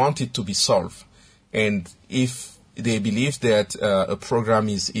 So they want it to be solved, and if they believe that a program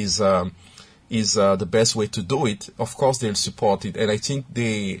is the best way to do it, of course they'll support it. And I think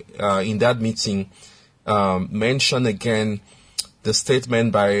they in that meeting mentioned again the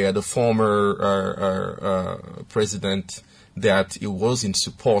statement by the former president that he was in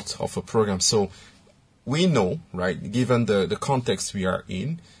support of a program. So we know, right, given the context we are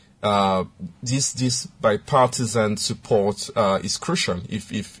in, this bipartisan support is crucial if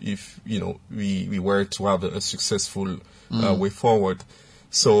we were to have a successful way forward.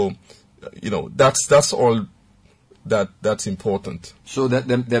 So that's all that's important. So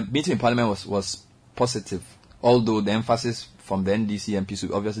the meeting in Parliament was positive, although the emphasis from the NDC MPs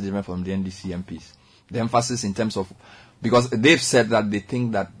was obviously different from the NDC MPs. The emphasis in terms of, because they've said that they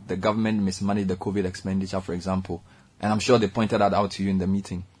think that the government mismanaged the COVID expenditure, for example, and I'm sure they pointed that out to you in the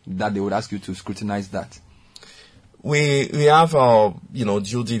meeting, that they would ask you to scrutinize that. We have our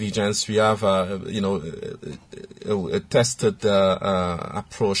due diligence. We have a tested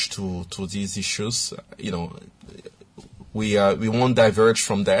approach to these issues. We won't diverge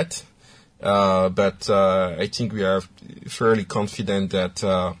from that, but I think we are fairly confident that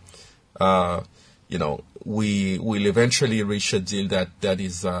we will eventually reach a deal that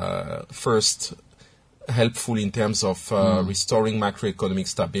is first helpful in terms of restoring macroeconomic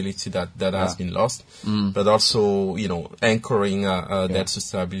stability that has been lost, but also anchoring that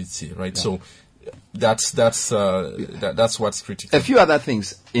sustainability, right? Yeah. So that's what's critical. A few other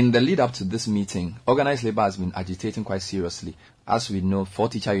things in the lead up to this meeting, organized labor has been agitating quite seriously. As we know, 4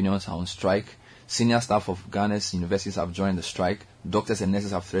 teacher unions are on strike. Senior staff of Ghana's universities have joined the strike. Doctors and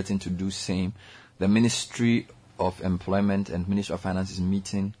nurses have threatened to do same. The Ministry of Employment and Ministry of Finance is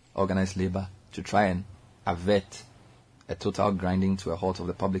meeting organized labor to try and avert a total grinding to a halt of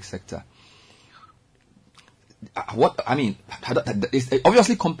the public sector. It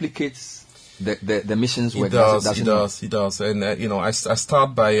obviously complicates the mission's work. It does. And I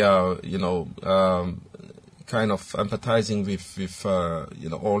start by kind of empathizing with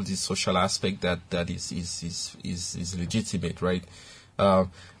all the social aspect that is legitimate, right? I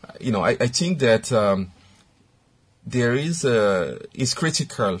think that there is it's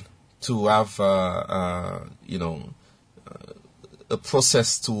critical to have a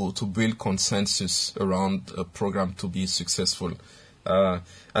process to build consensus around a program to be successful. I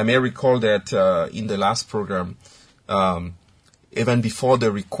may recall that in the last program, even before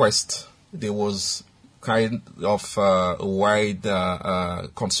the request, there was kind of a wide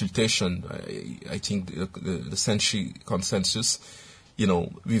consultation. I think the century consensus,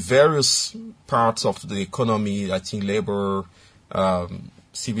 with various parts of the economy, I think labor,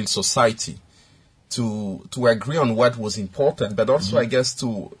 civil society, to agree on what was important, but also, I guess,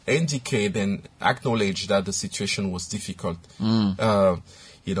 to indicate and acknowledge that the situation was difficult. So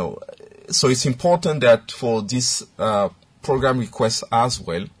it's important that for this program request as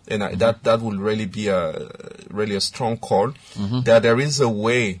well, and that will really be a strong call, that there is a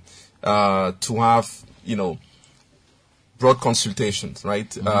way to have broad consultations,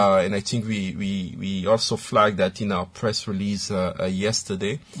 right? And I think we also flagged that in our press release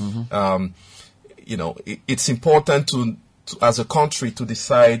yesterday. It's important to as a country to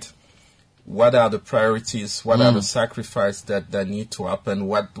decide what are the priorities, what are the sacrifices that need to happen,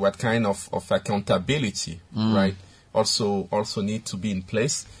 what kind of accountability, right? Also need to be in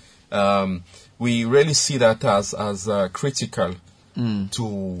place. We really see that as critical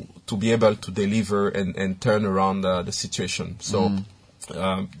to be able to deliver and turn around the situation. So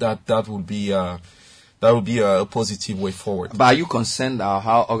that would be a positive way forward. But are you concerned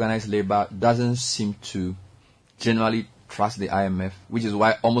how organized labor doesn't seem to generally trust the IMF, which is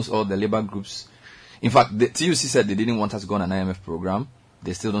why almost all the labor groups, in fact, the TUC said they didn't want us to go on an IMF program.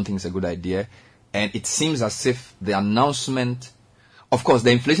 They still don't think it's a good idea. And it seems as if the announcement, of course,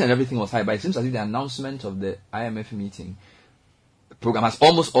 the inflation and everything was high, but it seems as if the announcement of the IMF meeting program has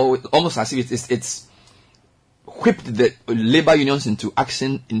almost as if it's whipped the labor unions into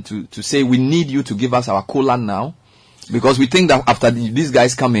action, to say we need you to give us our COLA now, because we think that after these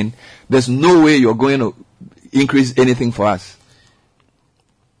guys come in, there's no way you're going to increase anything for us?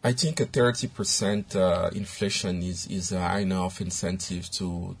 I think a 30% inflation is a high enough incentive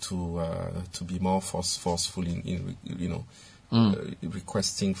to be more forceful in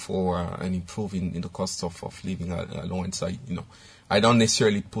requesting for an improvement in the cost of living allowance. I don't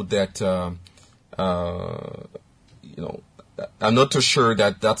necessarily put that. I'm not too sure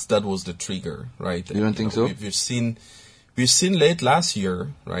that was the trigger, right? You don't think so? We've seen late last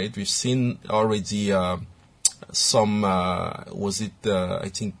year, right? We've seen already. Some was it I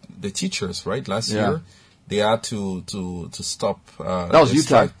think the teachers, right, last year they had to stop that was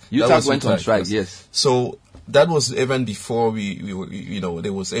UTAG. UTAG went on strike, yes. So that was even before we were,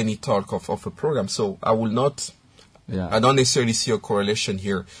 there was any talk of a program. So I don't necessarily see a correlation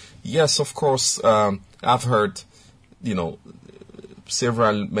here. Yes, of course, I've heard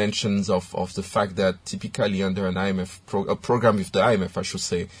several mentions of the fact that typically under an IMF a program with the IMF, I should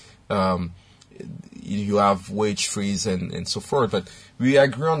say, you have wage freeze and so forth, but we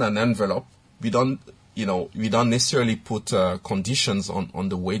agree on an envelope. We don't necessarily put conditions on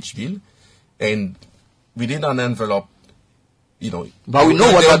the wage bill, and within an envelope, But we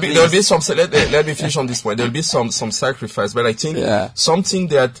know what there'll be some. Let me finish on this point. There'll be some sacrifice, but I think something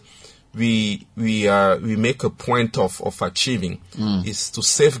that we make a point of achieving is to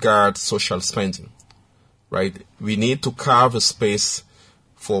safeguard social spending, right? We need to carve a space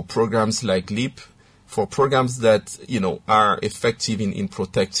for programs like LEAP, for programs that are effective in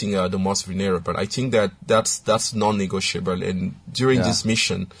protecting the most vulnerable. I think that's non-negotiable. And during this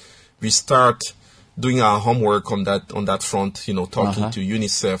mission, we start doing our homework on that front. Talking to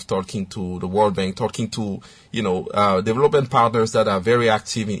UNICEF, talking to the World Bank, talking to development partners that are very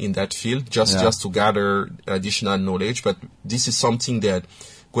active in that field, just to gather additional knowledge. But this is something that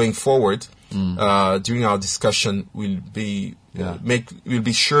going forward during our discussion we'll make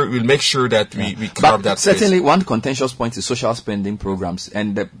sure that we carve that space. Certainly, one contentious point is social spending programs,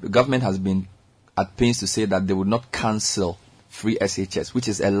 and the government has been at pains to say that they would not cancel free SHS, which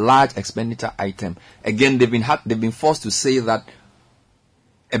is a large expenditure item. Again, they've been forced to say that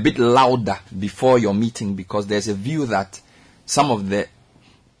a bit louder before your meeting, because there's a view that some of the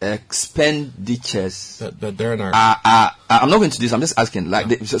expenditures are I'm not going to do this, I'm just asking.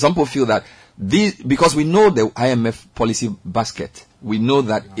 Some people feel that because we know the IMF policy basket, we know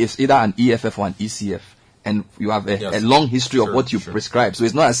that it's either an EFF or an ECF, and you have a long history of what you prescribe. So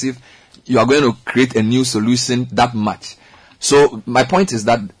it's not as if you are going to create a new solution that much. So my point is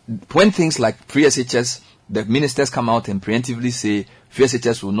that when things like free SHS, the ministers come out and preemptively say free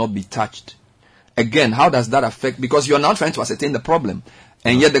SHS will not be touched. Again, how does that affect? Because you're now trying to ascertain the problem,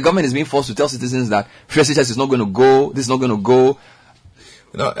 and yet the government is being forced to tell citizens that free SHS is not going to go, this is not going to go.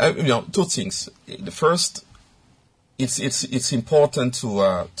 Two things. The first, it's important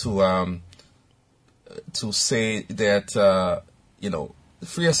to say that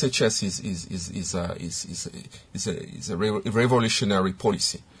free SHS is a revolutionary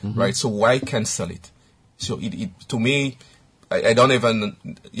policy, right? So why cancel it? So it to me, I don't even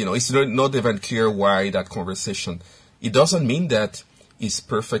it's not even clear why that conversation. It doesn't mean that it's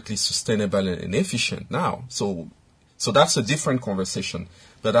perfectly sustainable and efficient now. So that's a different conversation.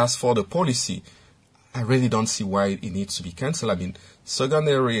 But as for the policy, I really don't see why it needs to be cancelled. I mean,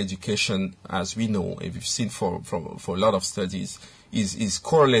 secondary education, as we know, and we've seen for a lot of studies, is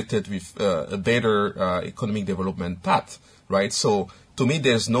correlated with a better economic development path, right? So to me,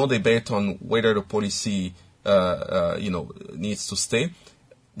 there's no debate on whether the policy, needs to stay.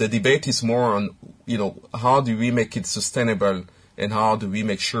 The debate is more on, how do we make it sustainable, and how do we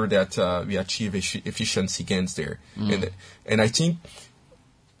make sure that we achieve efficiency gains there? And I think,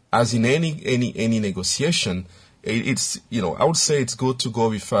 as in any negotiation, it's I would say it's good to go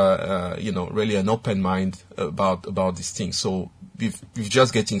with really an open mind about this thing. So we've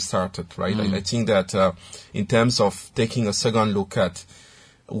just getting started, right? I think that in terms of taking a second look at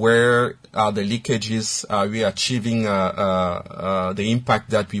where are the leakages, are we achieving the impact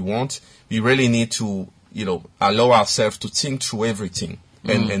that we want? We really need to allow ourselves to think through everything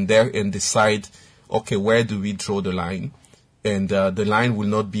and decide, okay, where do we draw the line? And the line will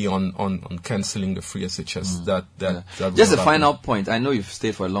not be on cancelling the free SHS. That just a final point. I know you've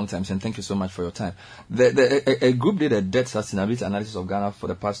stayed for a long time, and thank you so much for your time. A group did a debt sustainability analysis of Ghana for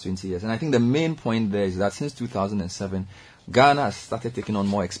the past 20 years, and I think the main point there is that since 2007, Ghana has started taking on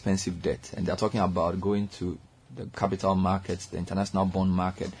more expensive debt, and they're talking about going to the capital markets, the international bond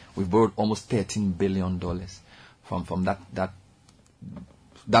market. We've borrowed almost $13 billion from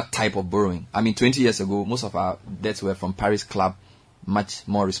that type of borrowing. I mean, 20 years ago, most of our debts were from Paris Club, much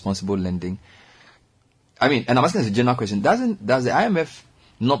more responsible lending. I mean, and I'm asking as a general question, does the IMF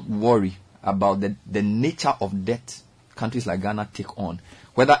not worry about the nature of debt countries like Ghana take on,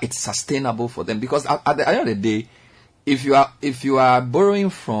 whether it's sustainable for them. Because at the end of the day, if you are borrowing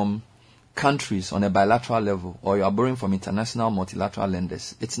from countries on a bilateral level, or you are borrowing from international multilateral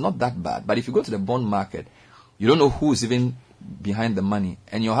lenders, it's not that bad. But if you go to the bond market, you don't know who's even behind the money,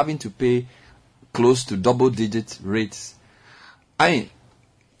 and you're having to pay close to double-digit rates.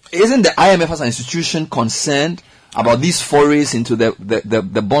 Isn't the IMF as an institution concerned about these forays into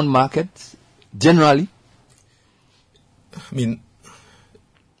the bond market generally? I mean,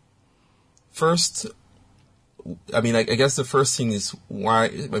 first, I guess the first thing is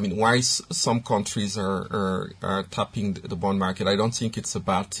why some countries are tapping the bond market. I don't think it's a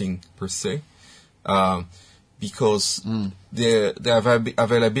bad thing per se, because the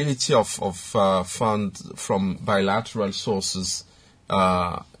availability of funds from bilateral sources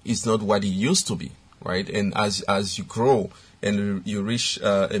is not what it used to be, right? And as you grow and you reach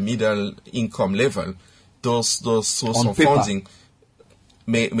a middle income level, those sources of funding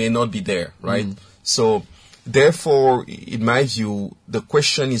may not be there, right? So therefore, in my view, the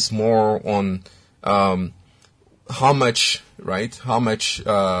question is more on how much, right? How much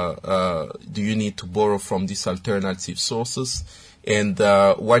do you need to borrow from these alternative sources, and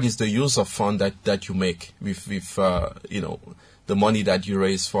what is the use of fund that you make with the money that you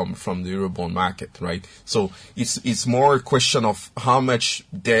raise from the Eurobond market, right? So it's more a question of how much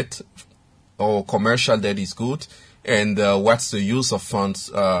debt or commercial debt is good, and what's the use of funds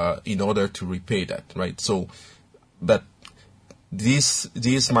in order to repay that, right? So, but these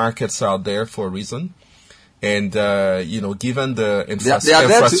markets are there for a reason, and given the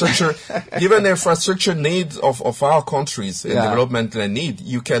infrastructure, given the infrastructure needs of our countries and developmental need,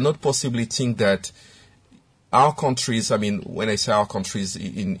 you cannot possibly think that our countries, I mean, when I say our countries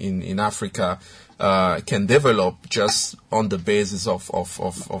in Africa, can develop just on the basis of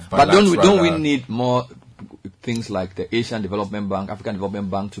bilateral. But don't we need more things like the Asian Development Bank, African Development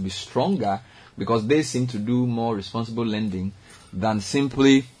Bank to be stronger, because they seem to do more responsible lending than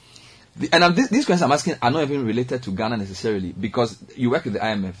simply. And these questions I'm asking are not even related to Ghana necessarily, because you work with the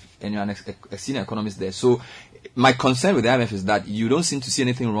IMF and you're a senior economist there. So my concern with the IMF is that you don't seem to see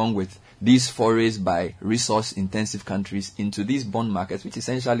anything wrong with these forays by resource-intensive countries into these bond markets, which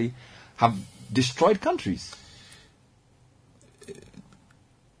essentially have destroyed countries.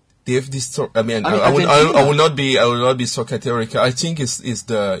 They've destroyed. I mean, I will not be so categorical. I think it's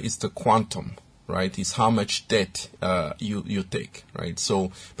the quantum, right? It's how much debt you take, right?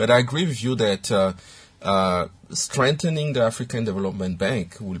 So, but I agree with you that strengthening the African Development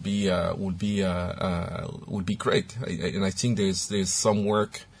Bank would be great, and I think there's some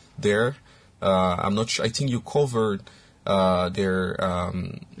work there. I'm not sure. I think you covered their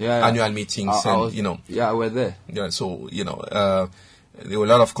annual meetings, Yeah, we're there. Yeah, so there were a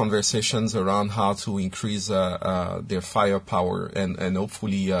lot of conversations around how to increase their firepower, and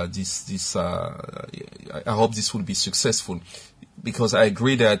hopefully I hope this will be successful, because I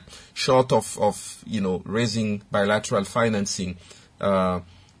agree that short of raising bilateral financing,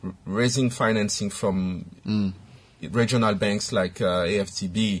 raising financing from regional banks like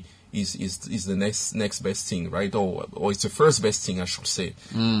AFTB is the next best thing, right? Or it's the first best thing, I should say.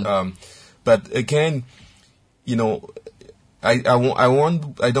 But again, I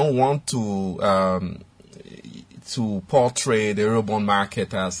don't want to portray the Eurobond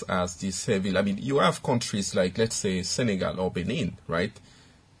market as this heavy. I mean, you have countries like, let's say, Senegal or Benin, right,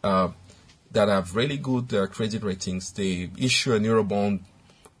 that have really good credit ratings. They issue an Eurobond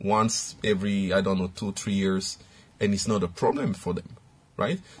once every, 2-3 years, and it's not a problem for them,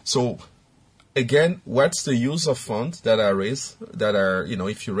 right? So, again, what's the use of funds that are raised, that are,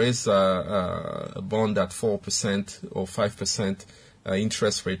 if you raise a bond at 4% or 5%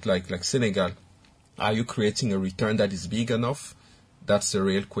 interest rate like Senegal, are you creating a return that is big enough? That's the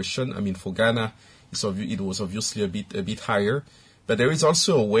real question. I mean, for Ghana, it was obviously a bit higher, but there is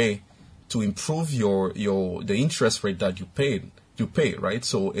also a way to improve the interest rate that you pay, right?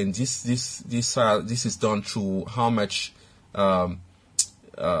 So, and this is done through how much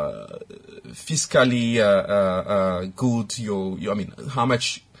fiscally good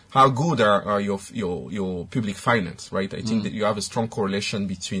how good are your public finance, right? I think that you have a strong correlation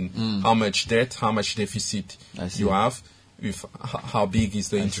between how much debt, how much deficit you have, with how big is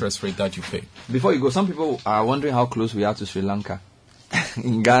the interest rate that you pay. Before you go, some people are wondering how close we are to Sri Lanka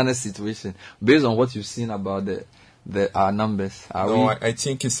in Ghana's situation, based on what you've seen about our numbers. I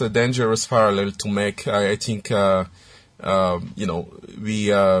think it's a dangerous parallel to make. I think I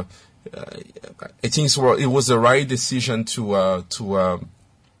think it was the right decision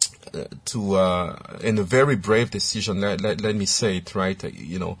and a very brave decision. Let me say it, right.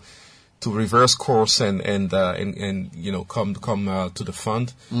 reverse course and you know come to the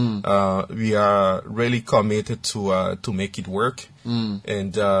fund. We are really committed to make it work.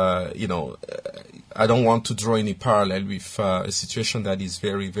 And you know, I don't want to draw any parallel with a situation that is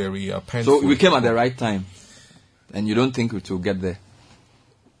very, very painful. So we came at the right time, and you don't think it will get there?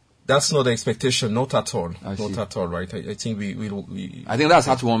 That's not the expectation, not at all. Not at all, right? I think we I think that's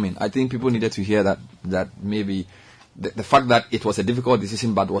heartwarming. I think people needed to hear that maybe the fact that it was a difficult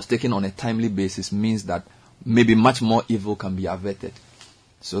decision but was taken on a timely basis means that maybe much more evil can be averted.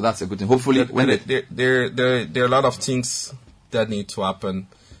 So that's a good thing. Hopefully, there are a lot of things that need to happen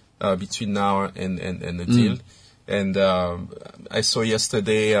between now and the deal. And I saw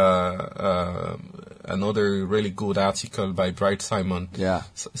yesterday another really good article by Bright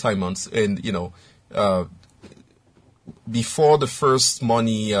Simons, and you know, before the first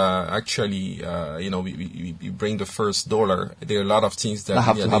money actually, you know, we bring the first $1, there are a lot of things that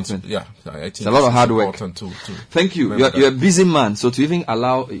have to happen. I think it's a lot of hard work. Thank you. You're a busy man, so to even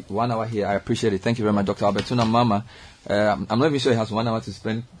allow 1 hour here, I appreciate it. Thank you very much, Dr. Albertuna Mama. I'm not even sure he has 1 hour to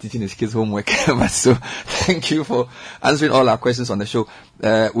spend teaching his kids homework, but so thank you for answering all our questions on the show.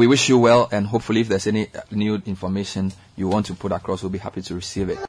 We wish you well, and hopefully if there's any new information you want to put across, we'll be happy to receive it.